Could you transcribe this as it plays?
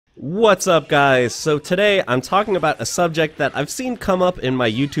What's up, guys? So today I'm talking about a subject that I've seen come up in my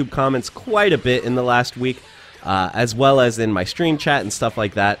YouTube comments quite a bit in the last week, as well as in my stream chat and stuff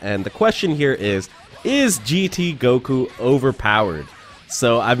like that. And the question here is GT Goku overpowered?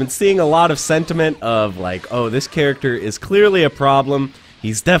 So I've been seeing a lot of sentiment of like, oh, this character is clearly a problem.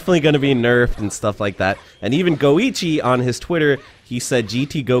 He's definitely going to be nerfed and stuff like that. And even Goichi on his Twitter, he said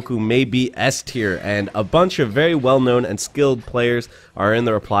GT Goku may be S tier, and a bunch of very well-known and skilled players are in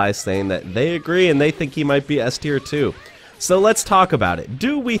the replies saying that they agree and they think he might be S tier too. So let's talk about it.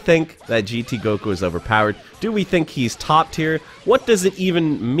 Do we think that GT Goku is overpowered? Do we think he's top tier? What does it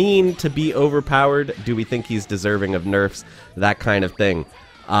even mean to be overpowered? Do we think he's deserving of nerfs? That kind of thing.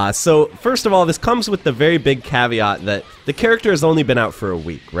 So first of all, this comes with the very big caveat that the character has only been out for a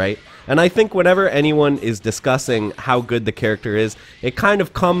week, right? And I think whenever anyone is discussing how good the character is, it kind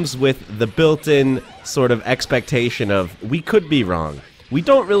of comes with the built-in sort of expectation of, we could be wrong. We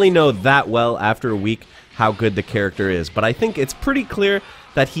don't really know that well after a week how good the character is, but I think it's pretty clear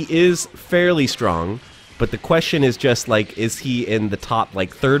that he is fairly strong. But the question is just like, is he in the top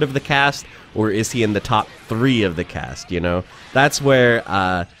like third of the cast, or is he in the top 3 of the cast, you know? That's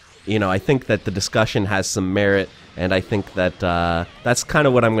where, you know, I think that the discussion has some merit, and I think that that's kind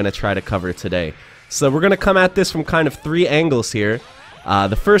of what I'm going to try to cover today. So we're going to come at this from kind of 3 angles here.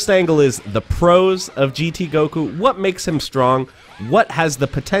 The first angle is the pros of GT Goku. What makes him strong? What has the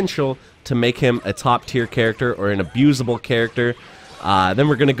potential to make him a top tier character or an abusable character? Then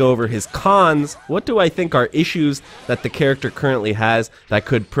we're going to go over his cons. What do I think are issues that the character currently has that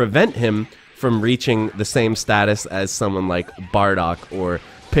could prevent him from reaching the same status as someone like Bardock or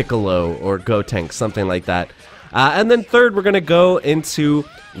Piccolo or Gotenks, something like that. And then third, we're going to go into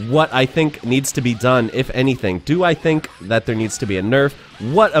what I think needs to be done, if anything. Do I think that there needs to be a nerf?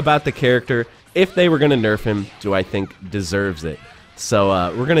 What about the character, if they were going to nerf him, do I think deserves it? So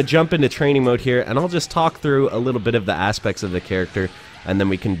we're going to jump into training mode here, and I'll just talk through a little bit of the aspects of the character, and then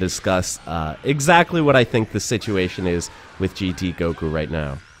we can discuss exactly what I think the situation is with GT Goku right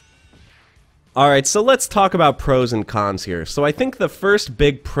now. Alright, so let's talk about pros and cons here. So I think the first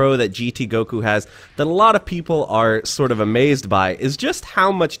big pro that GT Goku has that a lot of people are sort of amazed by is just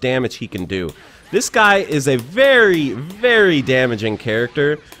how much damage he can do. This guy is a very, very damaging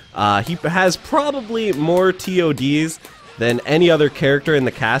character. He has probably more TODs than any other character in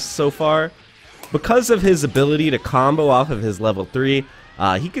the cast so far. Because of his ability to combo off of his level 3,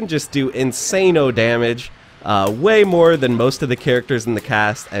 he can just do insane-o damage. Way more than most of the characters in the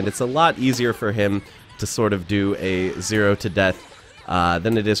cast, and it's a lot easier for him to sort of do a 0 to death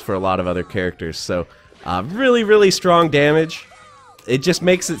than it is for a lot of other characters. So really, really strong damage. It just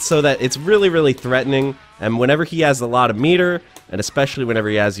makes it so that it's really, really threatening, and whenever he has a lot of meter, and especially whenever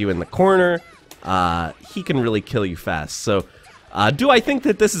he has you in the corner, he can really kill you fast. So do I think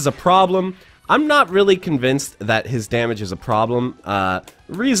that this is a problem? I'm not really convinced that his damage is a problem.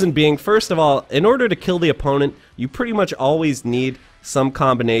 Reason being, first of all, in order to kill the opponent, you pretty much always need some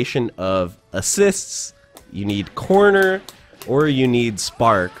combination of assists, you need corner, or you need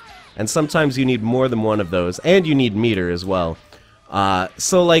spark, and sometimes you need more than one of those, and you need meter as well.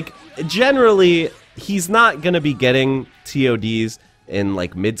 So like, generally, he's not going to be getting TODs in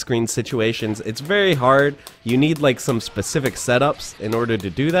like mid-screen situations. It's very hard. You need like some specific setups in order to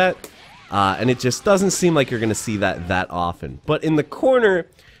do that. And it just doesn't seem like you're going to see that often. But in the corner,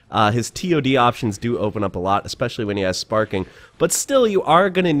 his TOD options do open up a lot, especially when he has sparking. But still, you are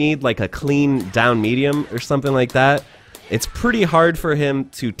going to need like a clean down medium or something like that. It's pretty hard for him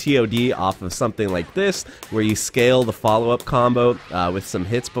to TOD off of something like this, where you scale the follow-up combo with some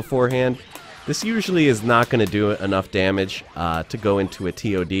hits beforehand. This usually is not going to do enough damage to go into a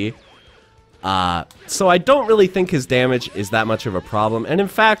TOD. So I don't really think his damage is that much of a problem, and in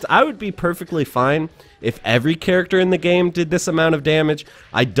fact, I would be perfectly fine if every character in the game did this amount of damage.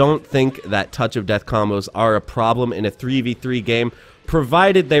 I don't think that touch of death combos are a problem in a 3v3 game,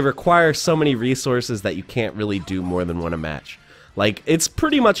 provided they require so many resources that you can't really do more than one a match. Like, it's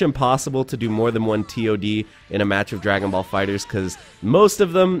pretty much impossible to do more than one TOD in a match of Dragon Ball FighterZ, because most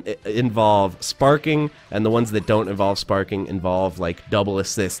of them involve sparking, and the ones that don't involve sparking involve, like, double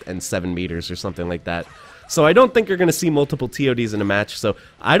assist and 7 meters or something like that. So I don't think you're going to see multiple TODs in a match, so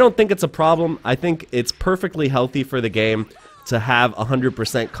I don't think it's a problem. I think it's perfectly healthy for the game to have 100%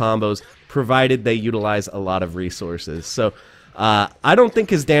 combos, provided they utilize a lot of resources. So I don't think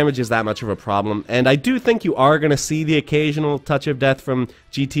his damage is that much of a problem, and I do think you are going to see the occasional touch of death from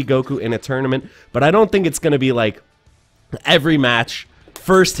GT Goku in a tournament, but I don't think it's going to be like every match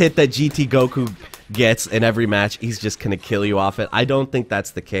first hit that GT Goku gets in every match, he's just going to kill you off it. I don't think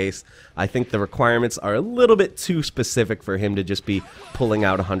that's the case. I think the requirements are a little bit too specific for him to just be pulling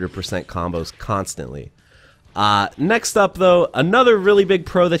out 100% combos constantly. Next up though, another really big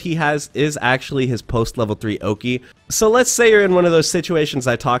pro that he has is actually his post level 3 Oki. So let's say you're in one of those situations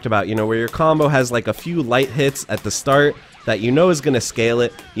I talked about, you know, where your combo has like a few light hits at the start that you know is going to scale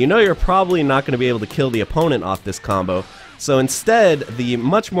it. You know you're probably not going to be able to kill the opponent off this combo. So instead, the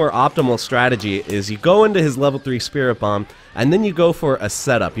much more optimal strategy is you go into his level 3 Spirit Bomb, and then you go for a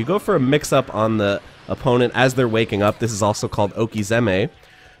setup. You go for a mix-up on the opponent as they're waking up. This is also called Okizeme.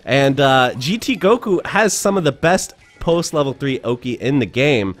 And GT Goku has some of the best post-level 3 Oki in the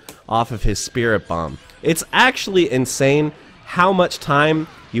game off of his Spirit Bomb. It's actually insane how much time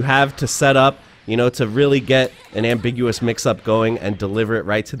you have to set up, you know, to really get an ambiguous mix-up going and deliver it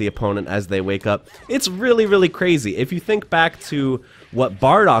right to the opponent as they wake up. It's really, really crazy. If you think back to what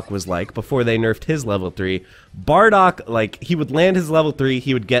Bardock was like before they nerfed his level 3, Bardock, like, he would land his level 3,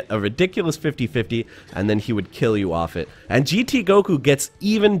 he would get a ridiculous 50-50, and then he would kill you off it. And GT Goku gets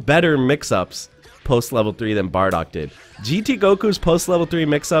even better mix-ups post-level 3 than Bardock did. GT Goku's post-level 3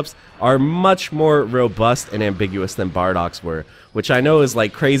 mix-ups are much more robust and ambiguous than Bardock's were, which I know is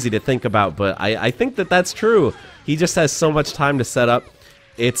like crazy to think about, but I think that that's true. He just has so much time to set up,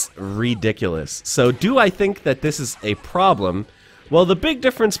 it's ridiculous. So do I think that this is a problem? Well, the big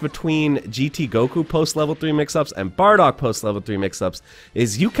difference between GT Goku post-level 3 mix-ups and Bardock post-level 3 mix-ups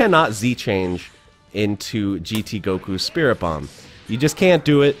is you cannot Z-change into GT Goku's Spirit Bomb. You just can't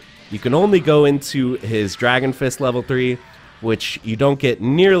do it. You can only go into his Dragon Fist level 3, which you don't get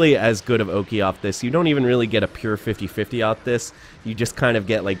nearly as good of Oki off this. You don't even really get a pure 50-50 off this. You just kind of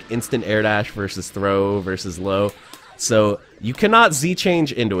get like instant air dash versus throw versus low. So you cannot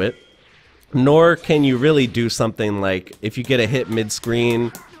Z-change into it, nor can you really do something like if you get a hit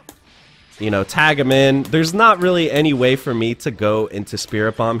mid-screen, you know, tag him in. There's not really any way for me to go into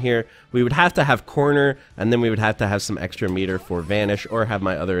Spirit Bomb here. We would have to have corner, and then we would have to have some extra meter for vanish or have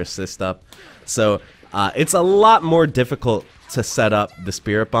my other assist up. So it's a lot more difficult to set up the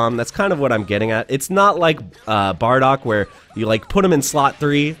Spirit Bomb. That's kind of what I'm getting at. It's not like Bardock where you like put him in slot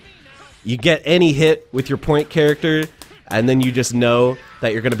 3, you get any hit with your point character, and then you just know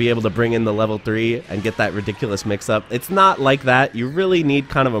that you're going to be able to bring in the level 3 and get that ridiculous mix-up. It's not like that. You really need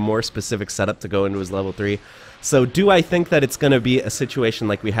kind of a more specific setup to go into his level 3. So do I think that it's going to be a situation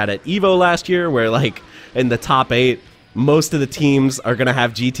like we had at EVO last year, where like in the top 8, most of the teams are going to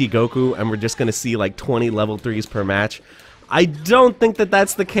have GT Goku, and we're just going to see like 20 level 3s per match? I don't think that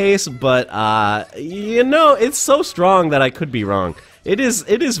that's the case, but you know, it's so strong that I could be wrong. It is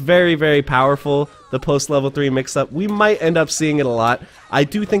very, very powerful, the post-level 3 mix-up. We might end up seeing it a lot. I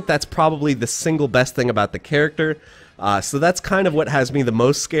do think that's probably the single best thing about the character. So that's kind of what has me the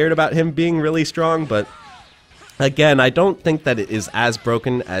most scared about him being really strong. But again, I don't think that it is as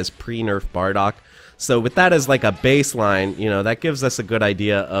broken as pre-nerf Bardock. So with that as like a baseline, you know, that gives us a good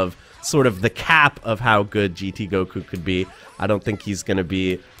idea of sort of the cap of how good GT Goku could be. I don't think he's going to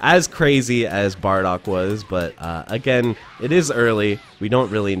be as crazy as Bardock was, but again, it is early. We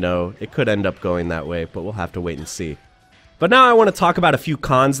don't really know. It could end up going that way, but we'll have to wait and see. But now I want to talk about a few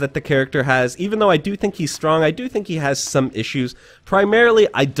cons that the character has. Even though I do think he's strong, I do think he has some issues. Primarily,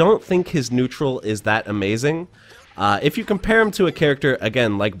 I don't think his neutral is that amazing. If you compare him to a character,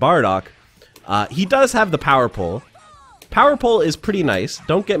 again, like Bardock, he does have the power pole. Power pole is pretty nice,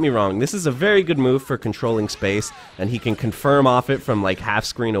 don't get me wrong. This is a very good move for controlling space, and he can confirm off it from like half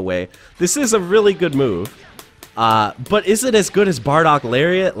screen away. This is a really good move. But is it as good as Bardock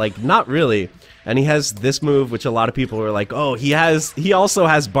Lariat? Like, not really. And he has this move, which a lot of people were like, oh, he also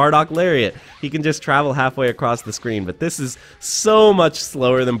has Bardock Lariat. He can just travel halfway across the screen. But this is so much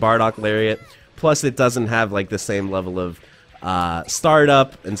slower than Bardock Lariat. Plus, it doesn't have like the same level of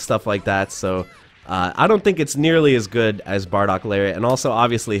startup and stuff like that. So I don't think it's nearly as good as Bardock Lariat. And also,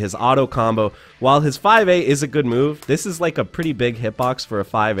 obviously, his auto combo, while his 5A is a good move, this is like a pretty big hitbox for a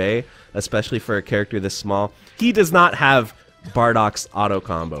 5A, especially for a character this small. He does not have Bardock's auto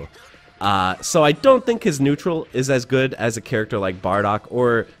combo. So I don't think his neutral is as good as a character like Bardock,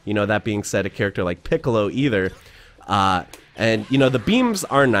 or, you know, that being said, a character like Piccolo either. And, you know, the beams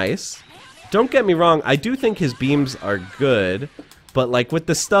are nice. Don't get me wrong, I do think his beams are good, but like with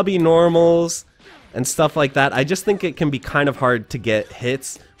the stubby normals and stuff like that, I just think it can be kind of hard to get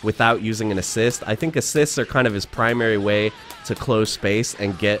hits without using an assist. I think assists are kind of his primary way to close space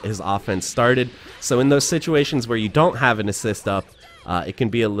and get his offense started. So in those situations where you don't have an assist up, it can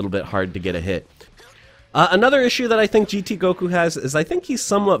be a little bit hard to get a hit. Another issue that I think GT Goku has is I think he's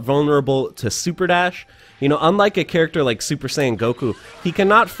somewhat vulnerable to Super Dash. You know, unlike a character like Super Saiyan Goku, he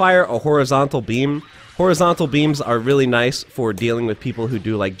cannot fire a horizontal beam. Horizontal beams are really nice for dealing with people who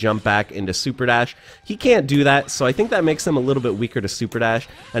do like jump back into Super Dash. He can't do that, so I think that makes him a little bit weaker to Super Dash.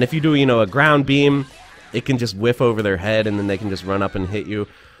 And if you do, you know, a ground beam, it can just whiff over their head and then they can just run up and hit you.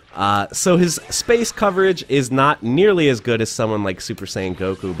 So his space coverage is not nearly as good as someone like Super Saiyan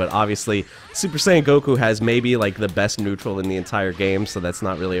Goku, but obviously Super Saiyan Goku has maybe like the best neutral in the entire game, so that's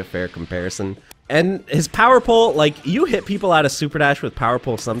not really a fair comparison. And his power pole, like, you hit people out of Super Dash with power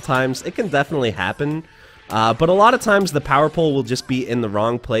pole sometimes. It can definitely happen. But a lot of times the power pole will just be in the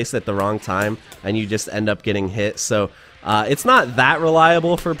wrong place at the wrong time, and you just end up getting hit. So it's not that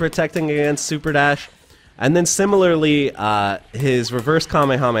reliable for protecting against Super Dash. And then similarly, his reverse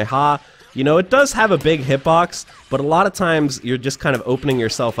Kamehameha, you know, it does have a big hitbox, but a lot of times you're just kind of opening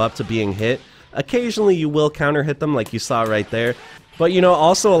yourself up to being hit. Occasionally you will counter hit them like you saw right there. But, you know,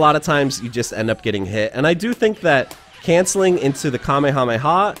 also a lot of times you just end up getting hit. And I do think that canceling into the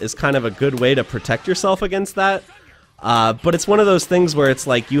Kamehameha is kind of a good way to protect yourself against that. But it's one of those things where it's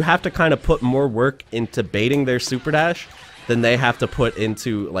like you have to kind of put more work into baiting their Super Dash than they have to put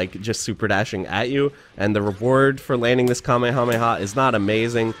into like just Super Dashing at you. And the reward for landing this Kamehameha is not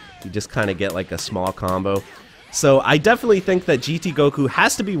amazing. You just kind of get like a small combo. So I definitely think that GT Goku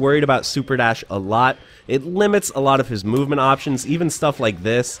has to be worried about Super Dash a lot. It limits a lot of his movement options, even stuff like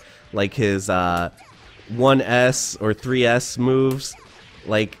this, like his 1S or 3S moves.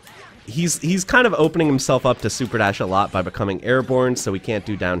 Like, he's kind of opening himself up to Super Dash a lot by becoming airborne, so he can't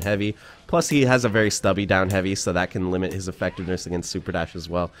do down heavy. Plus, he has a very stubby down heavy, so that can limit his effectiveness against Super Dash as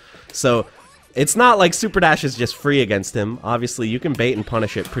well. So it's not like Super Dash is just free against him. Obviously, you can bait and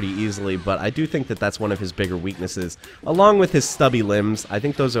punish it pretty easily, but I do think that that's one of his bigger weaknesses. Along with his stubby limbs, I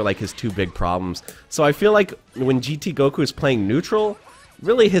think those are like his two big problems. So I feel like when GT Goku is playing neutral,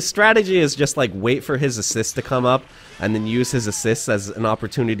 really his strategy is just like wait for his assist to come up and then use his assists as an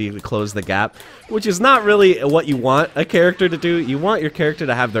opportunity to close the gap, which is not really what you want a character to do. You want your character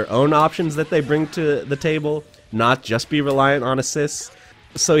to have their own options that they bring to the table, not just be reliant on assists.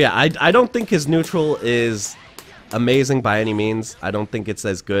 So yeah, I don't think his neutral is amazing by any means. I don't think it's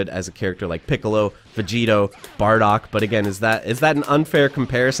as good as a character like Piccolo, Vegito, Bardock, but again, is that an unfair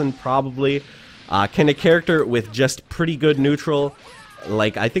comparison? Probably. Can a character with just pretty good neutral,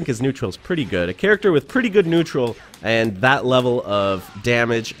 like I think his neutral is pretty good, a character with pretty good neutral and that level of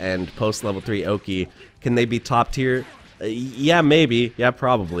damage and post level 3 Oki, can they be top tier? Yeah, maybe. Yeah,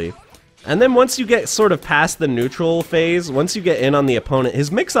 probably. And then once you get sort of past the neutral phase, once you get in on the opponent,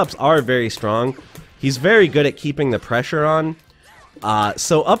 his mix-ups are very strong. He's very good at keeping the pressure on.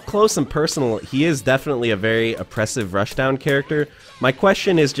 So up close and personal, he is definitely a very oppressive rushdown character. My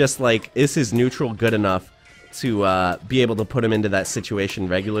question is just like, is his neutral good enough to be able to put him into that situation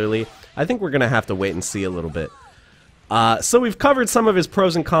regularly? I think we're going to have to wait and see a little bit. So we've covered some of his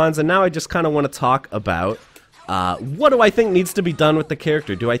pros and cons, and now I just kind of want to talk about what do I think needs to be done with the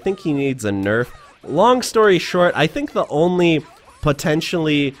character? Do I think he needs a nerf? Long story short, I think the only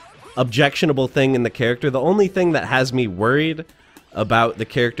potentially objectionable thing in the character, the only thing that has me worried about the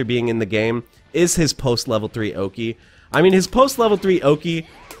character being in the game, is his post-level 3 Oki. I mean, his post-level 3 Oki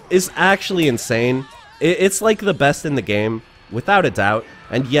is actually insane. It's like the best in the game, without a doubt.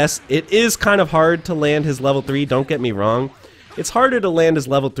 And yes, it is kind of hard to land his level 3, don't get me wrong. It's harder to land his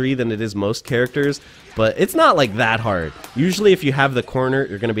level 3 than it is most characters, but it's not like that hard. Usually if you have the corner,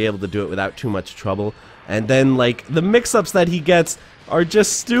 you're going to be able to do it without too much trouble. And then, like, the mix-ups that he gets are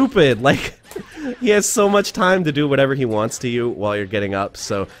just stupid. Like, he has so much time to do whatever he wants to you while you're getting up.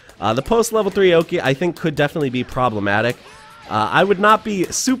 So the post-level 3 Oki, I think, could definitely be problematic. I would not be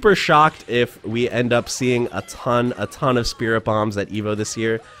super shocked if we end up seeing a ton of Spirit Bombs at EVO this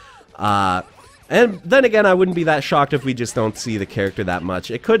year. And then again, I wouldn't be that shocked if we just don't see the character that much.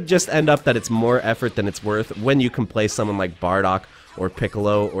 It could just end up that it's more effort than it's worth when you can play someone like Bardock or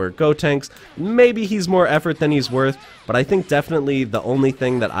Piccolo or Gotenks. Maybe he's more effort than he's worth, but I think definitely the only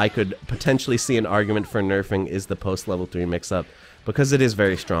thing that I could potentially see an argument for nerfing is the post-level 3 mix-up, because it is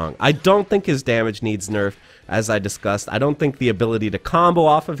very strong. I don't think his damage needs nerfed, as I discussed. I don't think the ability to combo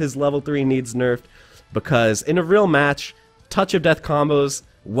off of his level 3 needs nerfed, because in a real match, touch of death combos,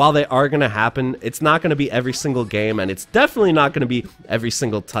 while they are going to happen, it's not going to be every single game, and it's definitely not going to be every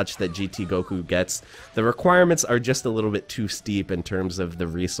single touch that GT Goku gets. The requirements are just a little bit too steep in terms of the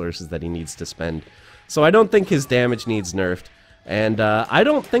resources that he needs to spend. So I don't think his damage needs nerfed, and I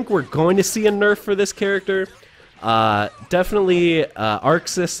don't think we're going to see a nerf for this character. Definitely,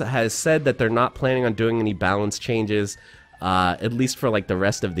 Arxis has said that they're not planning on doing any balance changes. at least for like the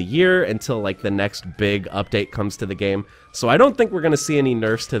rest of the year until like the next big update comes to the game. So I don't think we're going to see any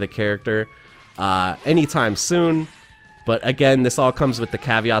nerfs to the character anytime soon. But again, this all comes with the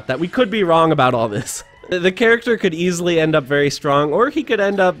caveat that we could be wrong about all this. The character could easily end up very strong, or he could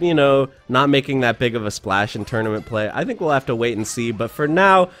end up, you know, not making that big of a splash in tournament play. I think we'll have to wait and see, but for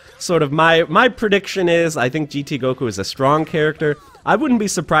now, sort of my prediction is I think GT Goku is a strong character. I wouldn't be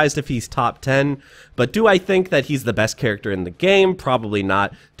surprised if he's top 10, but do I think that he's the best character in the game? Probably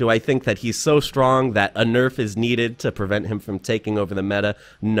not. Do I think that he's so strong that a nerf is needed to prevent him from taking over the meta?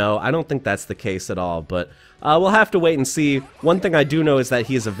 No, I don't think that's the case at all, but we'll have to wait and see. One thing I do know is that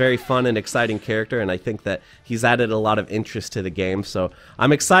he is a very fun and exciting character, and I think that he's added a lot of interest to the game, so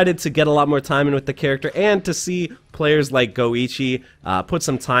I'm excited to get a lot more time in with the character and to see players like Goichi put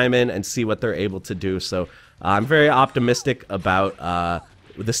some time in and see what they're able to do. So I'm very optimistic about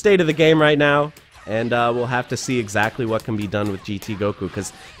the state of the game right now, and we'll have to see exactly what can be done with GT Goku,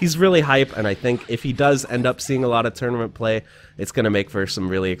 because he's really hype, and I think if he does end up seeing a lot of tournament play, it's going to make for some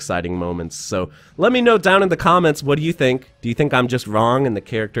really exciting moments. So let me know down in the comments, what do you think? Do you think I'm just wrong and the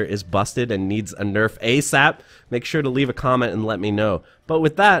character is busted and needs a nerf ASAP? Make sure to leave a comment and let me know. But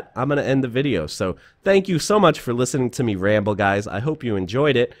with that, I'm going to end the video. So thank you so much for listening to me ramble, guys. I hope you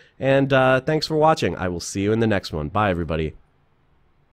enjoyed it, and thanks for watching. I will see you in the next one. Bye, everybody.